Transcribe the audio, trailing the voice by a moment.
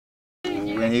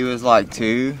When he was like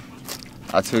 2,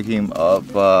 I took him up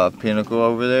Pinnacle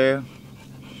over there,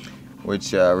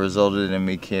 which resulted in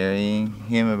me carrying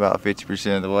him about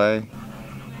 50% of the way.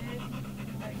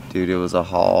 Dude, it was a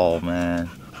haul, man.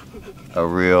 A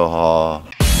real haul.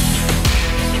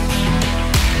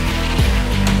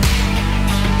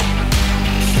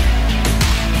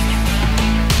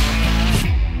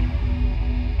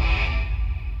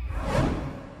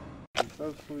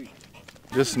 So sweet.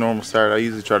 Just a normal Saturday. I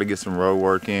usually try to get some road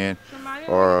work in,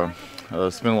 or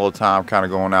spend a little time kind of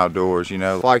going outdoors, you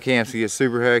know. Flight camps get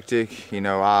super hectic, you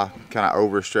know. I kind of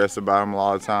over stress about them a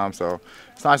lot of times, so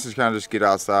it's nice to kind of just get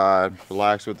outside,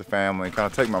 relax with the family, kind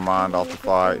of take my mind off the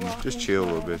fight and just chill a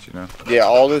little bit, you know. Yeah,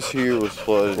 all this here was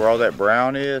flooded. Where all that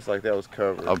brown is, like that was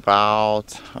covered.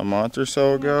 About a month or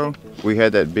so ago, we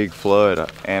had that big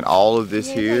flood, and all of this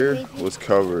here was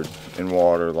covered in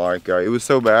water. Like it was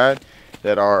so bad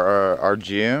that our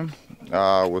gym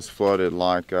was flooded.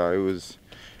 Like it was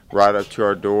right up to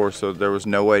our door, so there was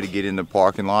no way to get in the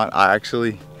parking lot. I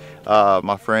actually,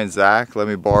 my friend Zach let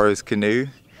me borrow his canoe,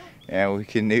 and we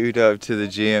canoed up to the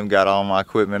gym, got all my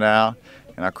equipment out,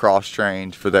 and I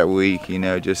cross-trained for that week, you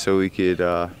know, just so we could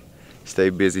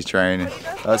stay busy training.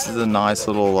 This is a nice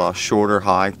little shorter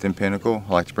hike than Pinnacle.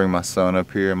 I like to bring my son up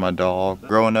here and my dog.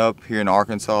 Growing up here in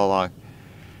Arkansas, like,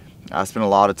 I spent a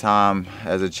lot of time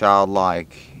as a child,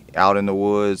 like, out in the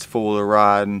woods, full of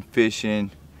riding,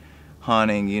 fishing,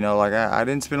 hunting, you know. Like I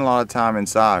didn't spend a lot of time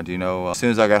inside, you know. As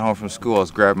soon as I got home from school, I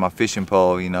was grabbing my fishing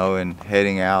pole, you know, and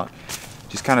heading out.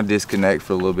 Just kind of disconnect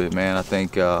for a little bit, man. I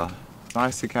think it's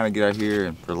nice to kind of get out here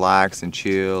and relax and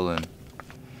chill and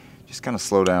just kind of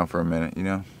slow down for a minute, you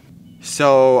know.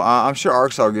 So I'm sure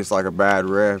Arkansas gets like a bad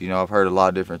rep, you know. I've heard a lot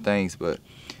of different things, but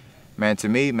man, to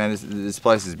me, man, this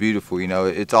place is beautiful, you know.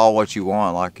 It's all what you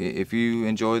want. Like, if you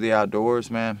enjoy the outdoors,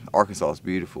 man, Arkansas is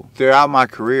beautiful. Throughout my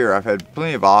career, I've had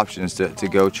plenty of options to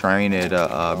go train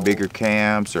at bigger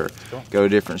camps or go to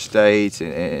different states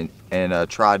and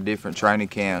try different training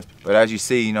camps. But as you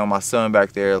see, you know, my son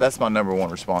back there, that's my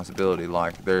 #1 responsibility.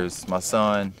 Like, there's my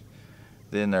son,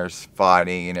 then there's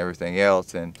fighting and everything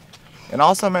else. And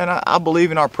also, man, I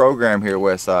believe in our program here at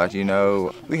Westside. You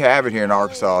know, we have it here in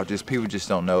Arkansas, just people just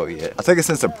don't know it yet. I take a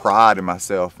sense of pride in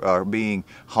myself, being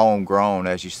homegrown,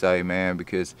 as you say, man,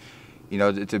 because, you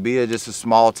know, to be just a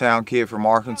small town kid from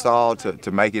Arkansas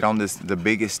to make it on the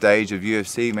biggest stage of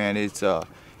UFC, man,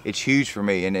 it's huge for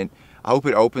me. And I hope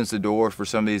it opens the door for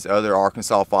some of these other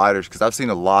Arkansas fighters, because I've seen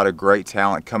a lot of great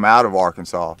talent come out of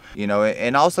Arkansas, you know,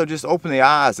 and also just open the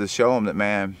eyes to show them that,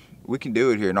 man, we can do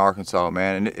it here in Arkansas,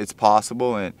 man, and it's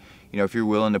possible. And, you know, if you're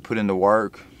willing to put in the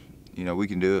work, you know, we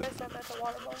can do it.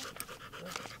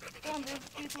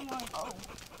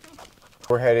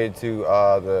 We're headed to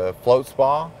the float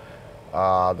spa.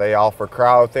 They offer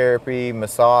cryotherapy,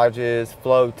 massages,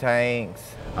 float tanks.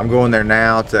 I'm going there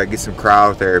now to get some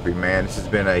cryotherapy, man. This has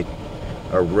been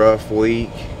a rough week.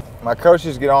 My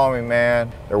coaches get on me,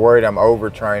 man. They're worried I'm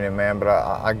overtraining, man, but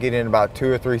I get in about 2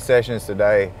 or 3 sessions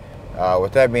today.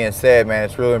 With that being said, man,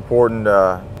 it's really important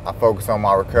I focus on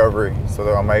my recovery so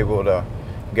that I'm able to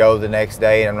go the next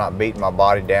day and I'm not beating my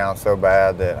body down so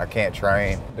bad that I can't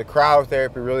train. The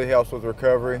cryotherapy really helps with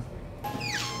recovery.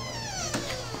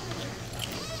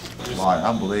 Like,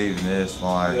 I believe in this.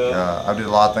 Like, I did a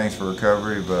lot of things for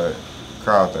recovery, but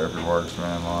cryotherapy works,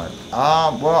 man. Like,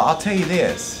 well, I'll tell you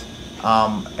this.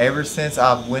 Ever since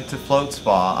I went to Float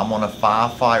Spa, I'm on a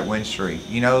 5-fight win streak.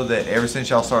 You know that ever since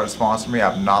y'all started sponsoring me,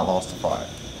 I've not lost a fight.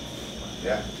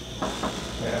 Yeah.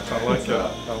 Yeah, I like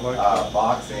that. I like that.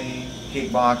 Boxing,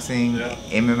 kickboxing,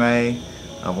 MMA,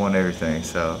 I've won everything.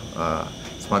 So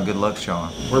it's my good luck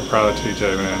charm. We're proud of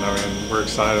TJ, man. I mean, we're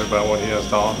excited about what he has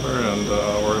to offer, and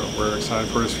we're excited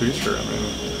for his future. I mean,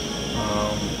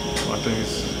 I think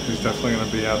he's definitely going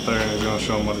to be out there, and he's going to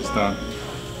show them what he's done.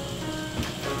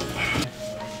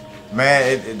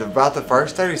 Man, about the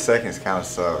first 30 seconds kind of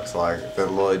sucks, like the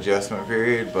little adjustment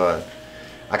period, but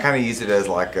I kind of use it as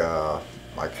like a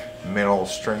mental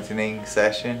strengthening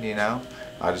session, you know?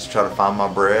 I just try to find my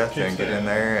breath and get in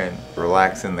there and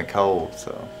relax in the cold,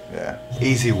 so yeah.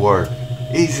 Easy work,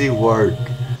 easy work.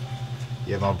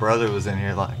 Yeah, my brother was in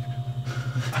here like...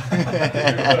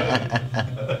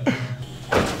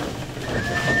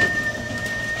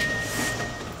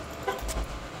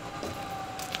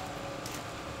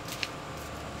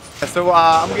 So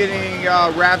I'm getting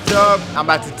wrapped up. I'm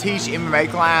about to teach MMA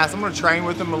class. I'm gonna train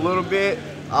with them a little bit.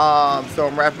 So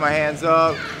I'm wrapping my hands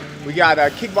up. We got a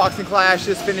kickboxing class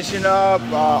just finishing up,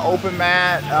 open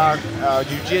mat,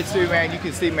 jiu-jitsu, man. You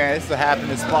can see, man, this is a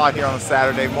happening spot here on a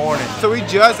Saturday morning. So we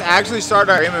just actually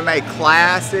started our MMA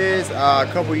classes a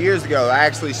couple years ago. I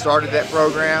actually started that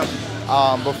program.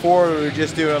 Before we were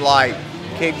just doing like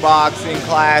kickboxing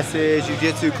classes,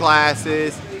 jiu-jitsu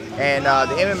classes, and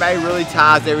the MMA really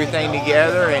ties everything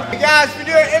together. And hey guys, if you're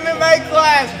doing MMA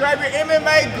class, grab your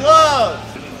MMA gloves.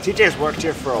 TJ's worked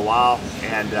here for a while,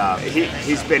 and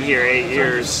he's been here 8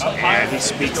 years, and he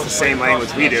speaks the same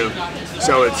language we do.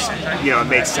 So it's, it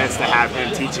makes sense to have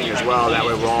him teaching as well. That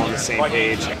way we're all on the same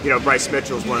page. Bryce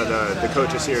Mitchell is one of the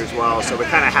coaches here as well. So we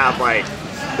kind of have like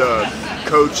the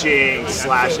coaching /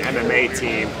 MMA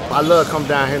team. I love coming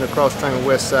down here in the cross-training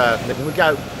Westside. When we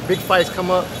got big fights come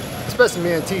up, especially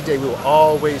me and TJ, we will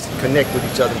always connect with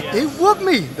each other. He whooped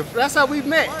me. That's how we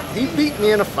met. He beat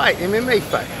me in a fight, MMA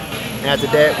fight. And after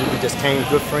that, we just became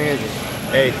good friends. And,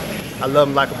 hey, I love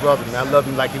him like a brother, man. I love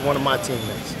him like he's one of my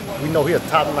teammates. We know he's a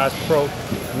top-notch pro,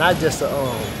 not just a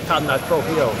top-notch pro,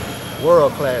 he's a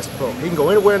world-class pro. He can go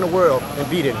anywhere in the world and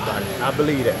beat anybody. I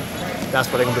believe that. That's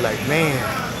why they're going to be like, man,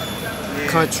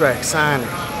 contract, signing.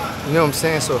 You know what I'm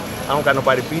saying? So I don't got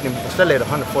nobody beating him, especially at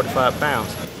 145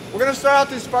 pounds. We're going to start out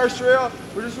this first drill.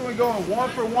 We're just going to go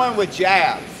 1-for-1 with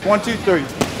jabs. 1, 2, 3.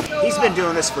 He's been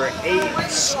doing this for 8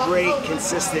 straight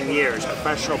consistent years.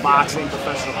 Professional boxing,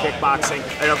 professional kickboxing.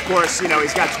 And of course,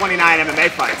 he's got 29 MMA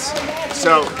fights.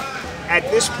 So at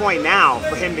this point now,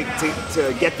 for him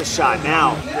to get the shot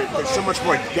now, there's so much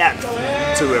more depth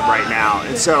to it right now.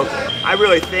 And so I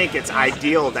really think it's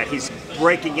ideal that he's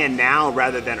breaking in now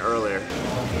rather than earlier.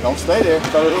 Don't stay there.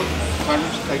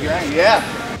 Take your aim.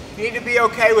 Yeah. You need to be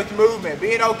okay with movement,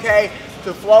 being okay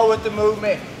to flow with the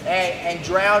movement and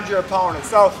drown your opponent.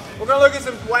 So we're going to look at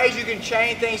some ways you can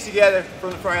chain things together from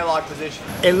the front headlock position.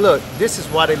 And look, this is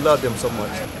why they love them so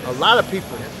much. A lot of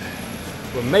people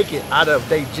will make it out of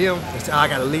their gym and say, oh, I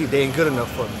got to leave, they ain't good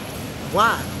enough for me.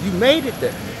 Why? You made it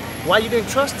there. Why you didn't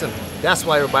trust him? That's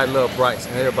why everybody loved Bryce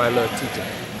and everybody loved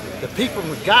TJ. The people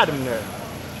who got him there,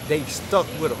 they stuck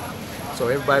with him. So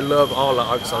everybody loved all the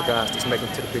Arkansas guys that's making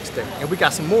it to the big stage. And we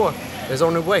got some more that's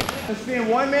on their way. Spend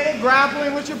 1 minute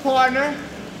grappling with your partner.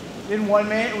 Then 1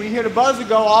 minute, when you hear the buzzer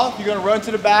go off, you're gonna run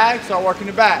to the bag, start working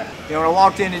the bag. When I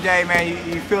walked in today, man,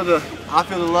 I feel the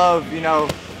love,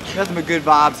 nothing but good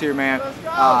vibes here, man.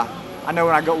 I know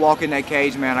when I walk in that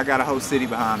cage, man, I got a whole city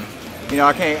behind me.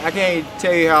 I can't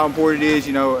tell you how important it is.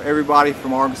 Everybody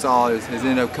from Arkansas has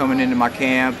ended up coming into my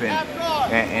camp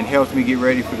and helped me get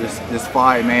ready for this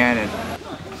fight, man.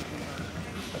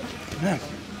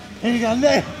 And you got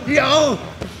that.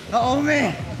 Oh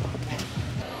man.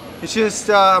 It's just,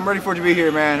 I'm ready for it to be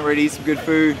here, man. I'm ready to eat some good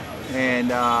food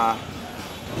and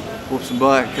whoop some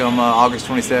butt come August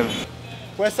 27th.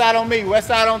 West side on me, west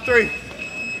side on 3.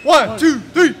 1, 2,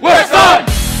 3, west side!